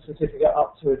post the certificate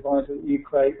up to Advisor that you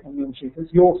create on your machine.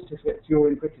 It's your certificate, it's your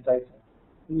encrypted data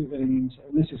that you're getting into.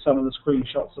 And this is some of the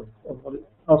screenshots of what it...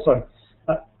 Oh, sorry.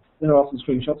 There are some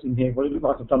screenshots in here. What it looks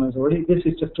like I've done those already. This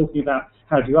is just talking about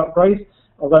how do you upgrade.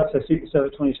 Although it says SQL Server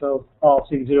 2012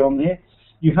 RC0 on here,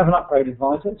 you have an upgrade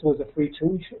advisor. It's always a free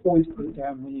tool. You should always put it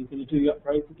down when you're going to do your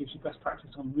upgrade. It gives you best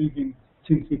practice on moving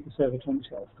to SQL Server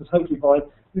 2012. Because hopefully by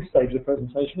this stage of the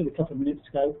presentation, with a couple of minutes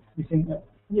to go, you think that,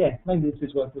 yeah, maybe this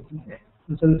is worth looking at.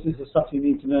 And so this is the stuff you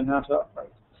need to learn how to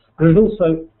upgrade. There is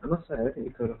also... I must say, I think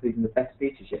we covered off even the best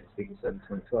features yet in SQL Server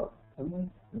 2012. Haven't we?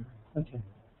 Mm-hmm. Okay.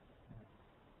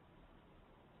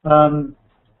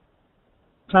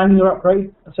 Planning your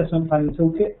upgrade, assessment planning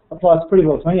toolkit, applies pretty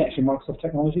well to any actually Microsoft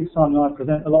technology. Simon and I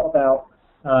present a lot about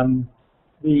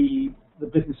the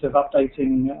business of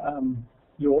updating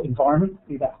your environment,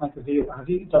 be that Hyper-V or what have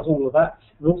you. It does all of that.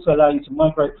 It will also allow you to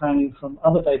migrate planning from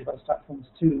other database platforms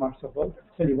to the Microsoft World,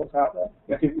 tell you what's out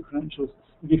there, give you credentials,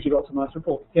 it gives you lots of nice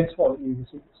reports. Guess what? It uses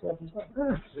SQL Server as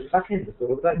well. It's back into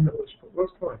sort of that,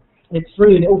 what's the point? It's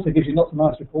free, and it also gives you lots of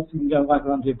nice reports. You can go right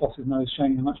under your boss's nose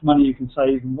showing how much money you can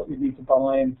save and what you need to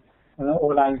buy, and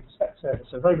or allow you to spec service.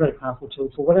 So very, very powerful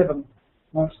tool for whatever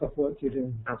Microsoft work you're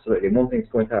doing. Absolutely. And one thing to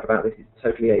point out about this is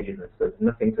totally agentless. There's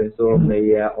nothing to install on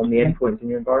the endpoints in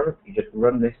your environment. You just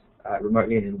run this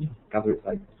remotely and it'll gather its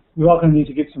data. You are going to need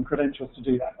to give some credentials to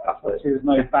do that. Absolutely. There's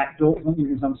no backdoor. It's not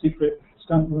using some secret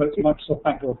Skunkworks Microsoft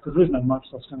backdoor, because there is no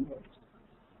Microsoft Skunkworks.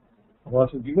 Otherwise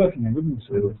we'd be working there, wouldn't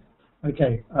we?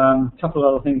 Okay, a couple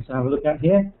of other things to have a look at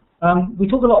here. We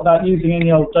talk a lot about using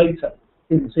any old data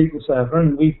in the SQL Server,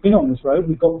 and we've been on this road.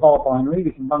 We've got var binary.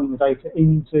 We can run the data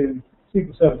into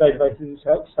SQL Server databases,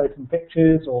 say from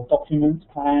pictures or documents,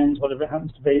 plans, whatever it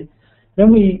happens to be.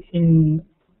 Then we, in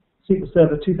SQL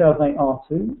Server 2008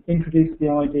 R2, introduced the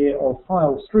idea of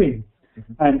file stream.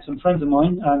 And some friends of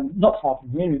mine, not far from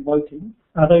here in Woking,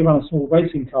 they run a small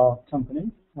racing car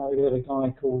company. We had a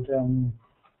guy called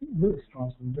Lewis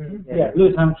drives them.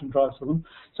 Lewis Hamilton drives for them.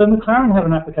 So McLaren have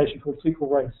an application called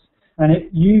SQL Race, and it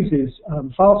uses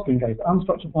file stream data,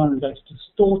 unstructured binary data, to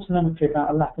store telemetry about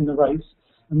a lap in the race,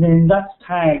 and then that's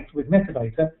tagged with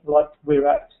metadata, like we're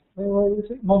at, where was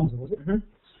it? Monza, was it?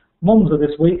 Monza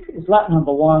this week, it's lap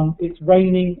number 1, it's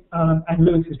raining, and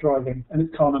Lewis is driving, and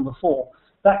it's car number 4.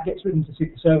 That gets written to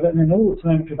SQL Server, and then all the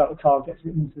telemetry about the car gets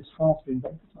written into this file stream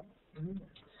data.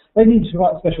 They need to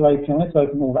write a special API to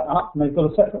open all that up, and they've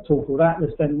got a separate tool called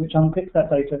Atlas then, which unpicks that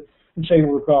data and show you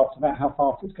all the graphs about how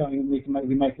fast it's going, and we can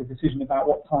maybe make a decision about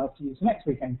what tyres to use next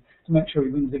weekend to make sure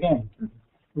he wins again.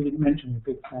 We didn't mention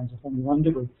we're big fans of Formula 1,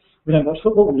 did we? We don't watch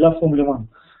football, we love Formula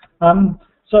 1.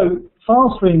 So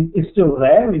file stream is still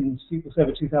there in SQL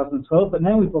Server 2012, but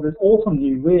now we've got this awesome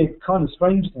new, weird, kind of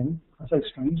strange thing. I say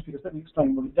strange because let me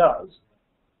explain what it does.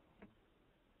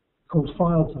 Called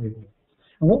file table.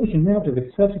 And what we can now do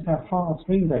is surface our file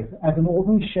stream data as an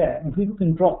ordinary share, and people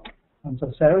can drop, and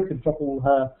so Sarah could drop all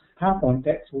her PowerPoint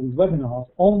decks, all these webinars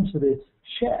onto this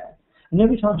share. And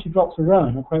every time she drops a row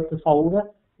and creates a folder,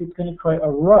 it's going to create a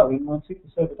row in my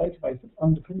SQL Server database that's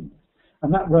underpinning it.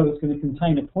 And that row is going to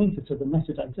contain a pointer to the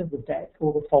metadata, the deck,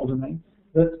 or the folder name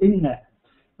that's in there.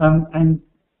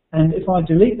 And if I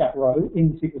delete that row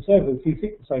in SQL Server, if you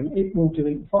SQL statement, it will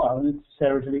delete the file. And if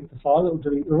Sarah deletes the file, it will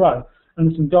delete the row. And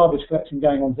there's some garbage collection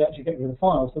going on to actually get rid of the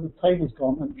files, so the table's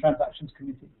gone and the transaction's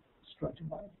committed straight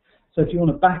away. So if you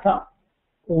want to back up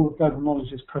all of Global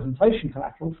Knowledge's presentation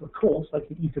collateral for a course, like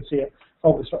you could see a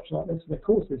folder structure like this for their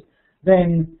courses,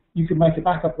 then you can make a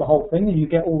backup of the whole thing and you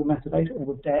get all the metadata, all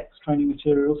the decks, training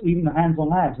materials, even the hands-on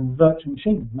labs and virtual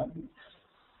machines maybe.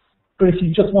 But if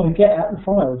you just want to get at the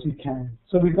files, you can.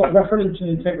 So we've got referential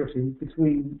integrity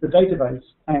between the database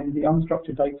and the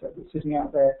unstructured data that's sitting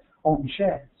out there on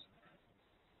shares.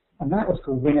 And that was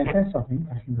called WinFS, I think,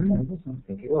 back in the day, wasn't it? I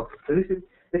think it was. So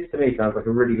this to me sounds like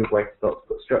a really good way to start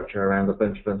to put structure around a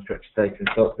bunch of unstructured data and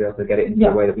start to be able to get it into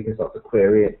a way that we can start to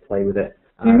query it, play with it,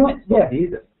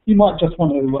 use it. You might just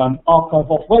want to archive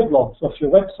off web logs off your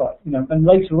website, and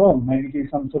later on maybe do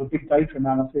some sort of big data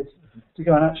analysis to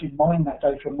go and actually mine that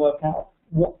data and work out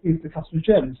what is the customer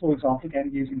journey. For example, again,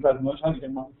 using Global Knowledge, I hope you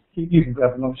don't mind keep using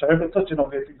Global Knowledge, but such an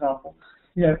obvious example.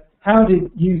 How did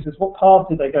users, what path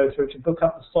did they go through to book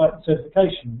up the site and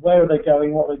certification? Where are they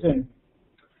going? What are they doing?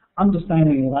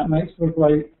 Understanding all that makes for a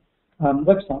great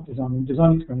website design and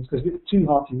design experience, because if it's too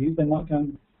hard to use, they might go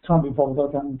and can't be bothered, I'll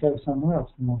go and go somewhere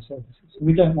else for more services. So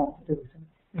we don't want to do it.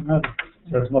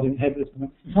 So it's not in head, you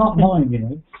can't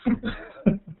mine,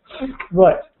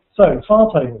 Right, so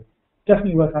file table,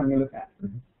 definitely worth having a look at.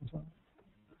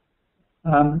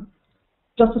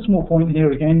 Just a small point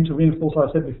here again to reinforce what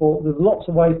I said before, there's lots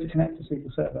of ways to connect to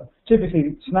SQL Server.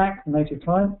 Typically Snack, the native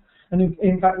client, and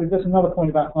in fact there's another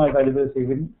point about high availability.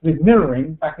 With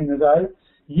mirroring back in the day,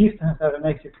 you used to have a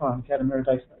native client, you had a mirror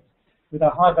database. With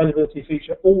our high availability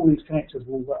feature, all these connectors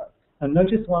will work. And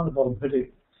notice the one at the bottom, Hadoop.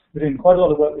 We're doing quite a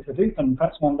lot of work with Hadoop, and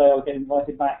perhaps one day I'll get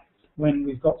invited back when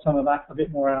we've got some of that a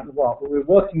bit more out in the wild. But we're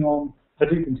working on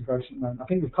Hadoop integration at the moment. I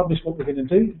think we've published what we're going to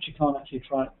do, but you can't actually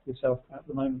try it yourself at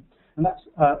the moment. And that's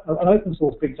an open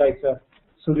source big data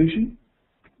solution.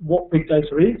 What big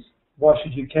data is, why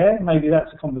should you care? Maybe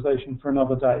that's a conversation for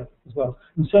another day as well.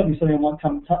 And certainly something I might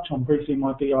come touch on briefly in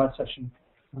my BI session.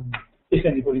 If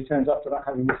anybody turns up to that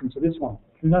having listened to this one,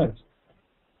 who knows?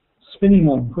 Spinning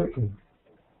on quickly.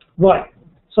 Right,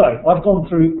 so I've gone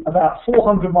through about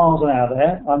 400 miles an hour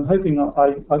there. I'm hoping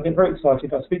I get very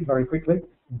excited. I speak very quickly.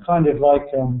 I'm kind of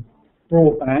like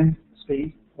broadband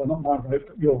speed, well, not my road,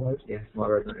 but your road. Yes, my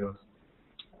road, not yours.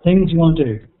 Things you want to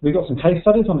do. We've got some case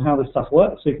studies on how this stuff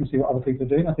works, so you can see what other people are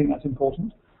doing. I think that's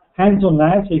important. Hands-on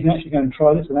labs, so you can actually go and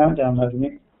try this without downloading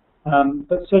it.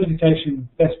 But certification,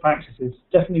 best practices,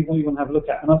 definitely what you want to have a look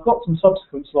at. And I've got some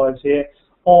subsequent slides here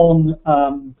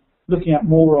on looking at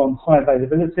more on high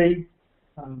availability,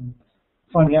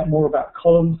 finding out more about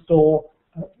column store,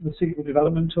 the SQL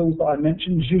development tools that I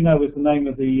mentioned. Juno was the name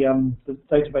of the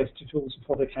database tools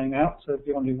before they came out, so if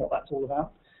you're wondering what that's all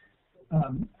about.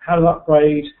 How to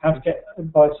upgrade, how to get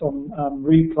advice on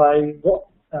replay, what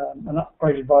an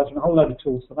upgrade advisor, and a whole load of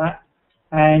tools for that.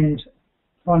 And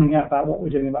finding out about what we're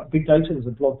doing about big data. There's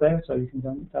a blog there, so you can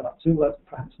go that up too. That's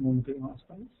perhaps more in the BMI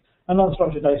space. And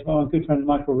unstructured data, my good friend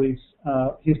Michael Reeves,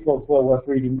 his blog's well worth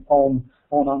reading on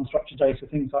unstructured data,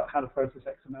 things like how to process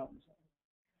XML.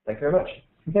 Thank you very much.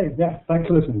 Okay, yeah, thanks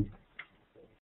for listening.